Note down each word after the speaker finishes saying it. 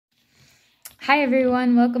Hi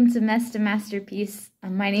everyone, welcome to Mess to Masterpiece.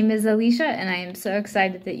 My name is Alicia and I am so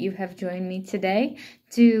excited that you have joined me today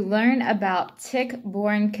to learn about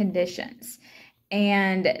tick-borne conditions.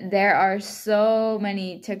 And there are so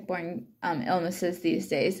many tick-borne illnesses these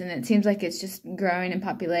days, and it seems like it's just growing in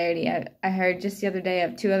popularity. I heard just the other day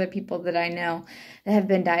of 2 other people that I know that have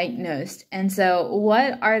been diagnosed. And so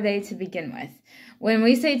what are they to begin with? When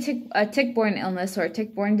we say a tick-borne illness or a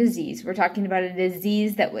tick-borne disease, we're talking about a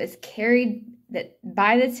disease that was carried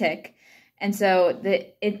by the tick, and so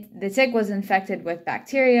the tick was infected with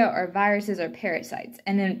bacteria or viruses or parasites,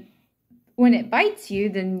 and then when it bites you,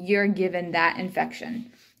 then you're given that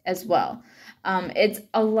infection as well. It's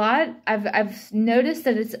a lot. I've noticed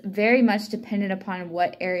that it's very much dependent upon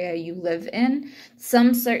what area you live in.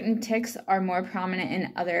 Some certain ticks are more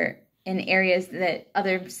prominent in areas that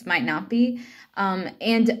others might not be.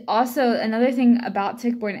 And also another thing about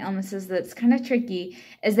tick-borne illnesses that's kind of tricky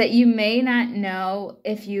is that you may not know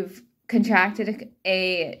if you've contracted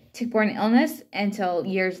a tick-borne illness until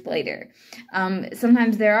years later.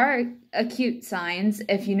 Sometimes there are acute signs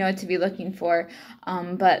if you know what to be looking for,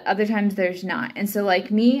 but other times there's not. And so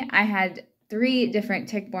like me, I had 3 different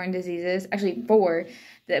tick-borne diseases, actually 4,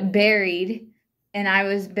 that buried, and I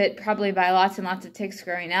was bit probably by lots and lots of ticks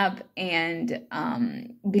growing up, and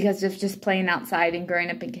because of just playing outside and growing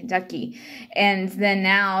up in Kentucky. And then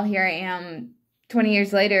now here I am 20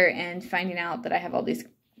 years later and finding out that I have all these,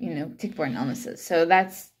 tick-borne illnesses. So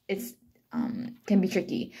it's can be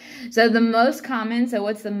tricky. So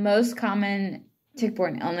what's the most common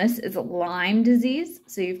tick-borne illness is Lyme disease.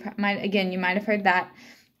 So you might have heard that.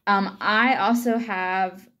 I also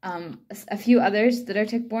have a few others that are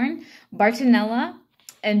tick-borne: Bartonella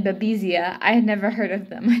and Babesia. I had never heard of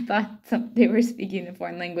them. I thought they were speaking a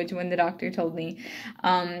foreign language when the doctor told me.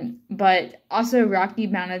 But also Rocky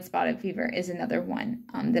Mountain Spotted Fever is another one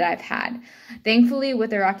that I've had. Thankfully,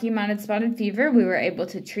 with the Rocky Mountain Spotted Fever, we were able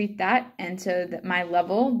to treat that, and so that my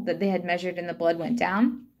level that they had measured in the blood went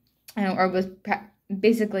down, or was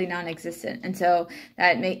basically non-existent, and so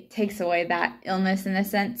that takes away that illness in a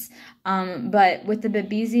sense. But with the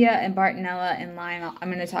Babesia and Bartonella and Lyme, I'm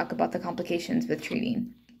going to talk about the complications with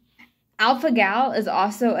treating. Alpha-gal is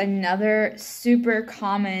also another super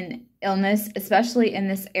common illness, especially in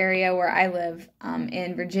this area where I live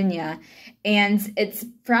in Virginia, and it's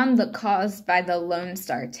caused by the Lone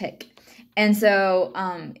Star tick. And so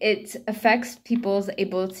it affects people's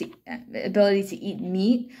ability to eat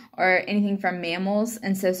meat or anything from mammals.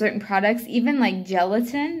 And so certain products, even like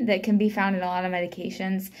gelatin that can be found in a lot of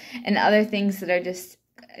medications and other things that are just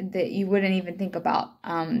that you wouldn't even think about,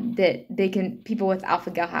 that people with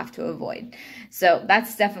alpha-gal have to avoid. So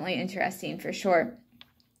that's definitely interesting for sure.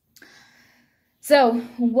 So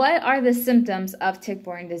what are the symptoms of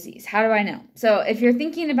tick-borne disease? How do I know? So if you're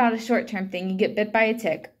thinking about a short-term thing, you get bit by a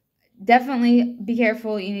tick, definitely be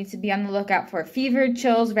careful. You need to be on the lookout for fever,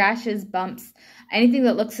 chills, rashes, bumps, anything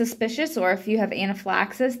that looks suspicious, or if you have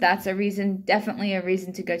anaphylaxis, that's definitely a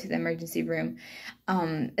reason to go to the emergency room,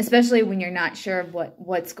 especially when you're not sure of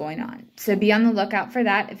what's going on. So be on the lookout for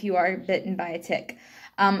that if you are bitten by a tick.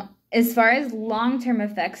 As far as long-term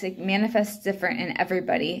effects, it manifests different in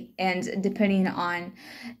everybody, and depending on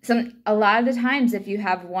a lot of the times, if you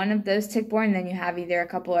have one of those tick-borne, then you have either a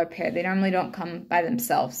couple or a pair. They normally don't come by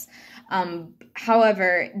themselves.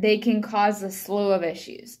 However, they can cause a slew of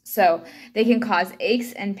issues. So they can cause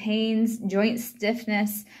aches and pains, joint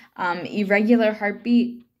stiffness, irregular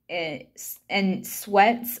heartbeat, and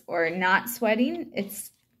sweats or not sweating.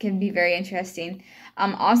 Can be very interesting.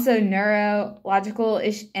 Also, neurological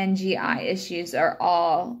and GI issues are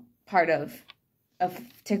all part of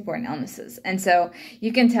tick-borne illnesses. And so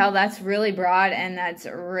you can tell that's really broad, and that's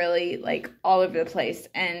really like all over the place,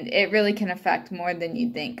 and it really can affect more than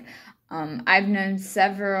you'd think. I've known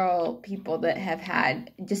several people that have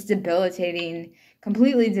had just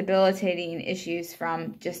completely debilitating issues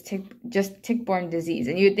from just tick-borne disease.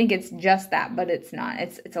 And you would think it's just that, but it's not.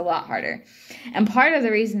 It's a lot harder. And part of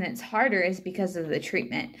the reason it's harder is because of the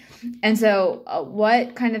treatment. And so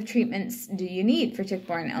what kind of treatments do you need for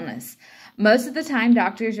tick-borne illness? Most of the time,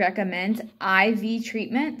 doctors recommend IV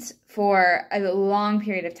treatment for a long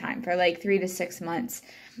period of time, for like 3 to 6 months.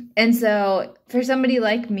 And so for somebody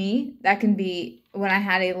like me, that can be when I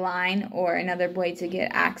had a line or another way to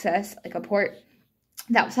get access, like a port,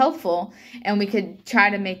 that was helpful, and we could try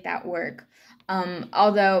to make that work.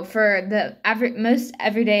 Although for the most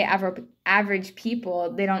everyday average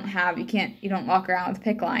people, you don't walk around with a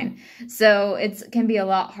PICC line. So it can be a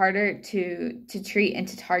lot harder to treat and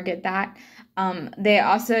to target that.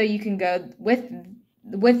 You can go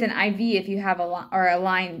with an IV if you have a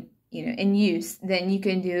line in use, then you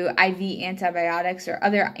can do IV antibiotics or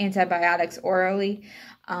other antibiotics orally.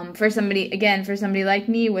 For somebody like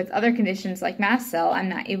me with other conditions like mast cell, I'm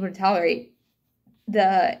not able to tolerate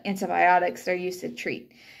the antibiotics they're used to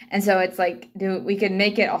treat. And so it's like, we could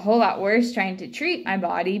make it a whole lot worse trying to treat my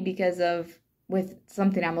body with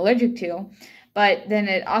something I'm allergic to. But then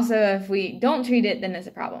it also, if we don't treat it, then it's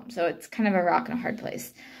a problem. So it's kind of a rock and a hard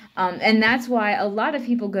place. And that's why a lot of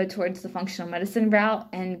people go towards the functional medicine route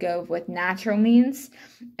and go with natural means.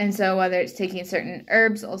 And so whether it's taking certain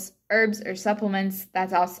herbs or supplements,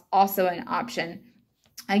 that's also an option.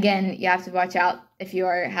 Again, you have to watch out if you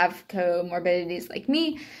have comorbidities like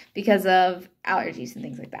me because of allergies and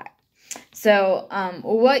things like that. So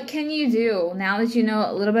what can you do now that you know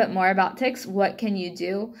a little bit more about ticks? What can you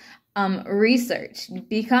do? Research,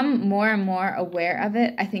 become more and more aware of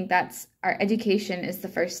it. I think that's our education is the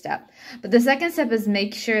first step. But the second step is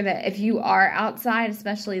make sure that if you are outside,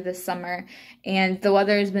 especially this summer, and the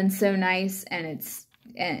weather has been so nice and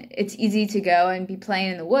it's easy to go and be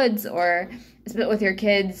playing in the woods or with your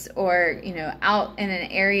kids or, out in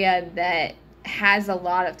an area that has a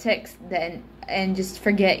lot of ticks, and just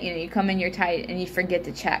forget, you come in, you're tight, and you forget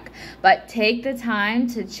to check. But take the time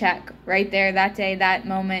to check right there, that day, that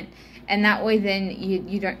moment, and that way then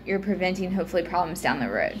you're preventing, hopefully, problems down the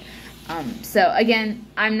road. So again,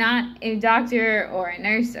 I'm not a doctor or a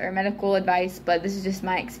nurse or medical advice, but this is just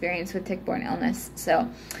my experience with tick-borne illness. So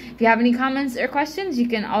if you have any comments or questions, you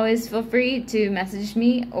can always feel free to message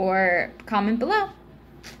me or comment below.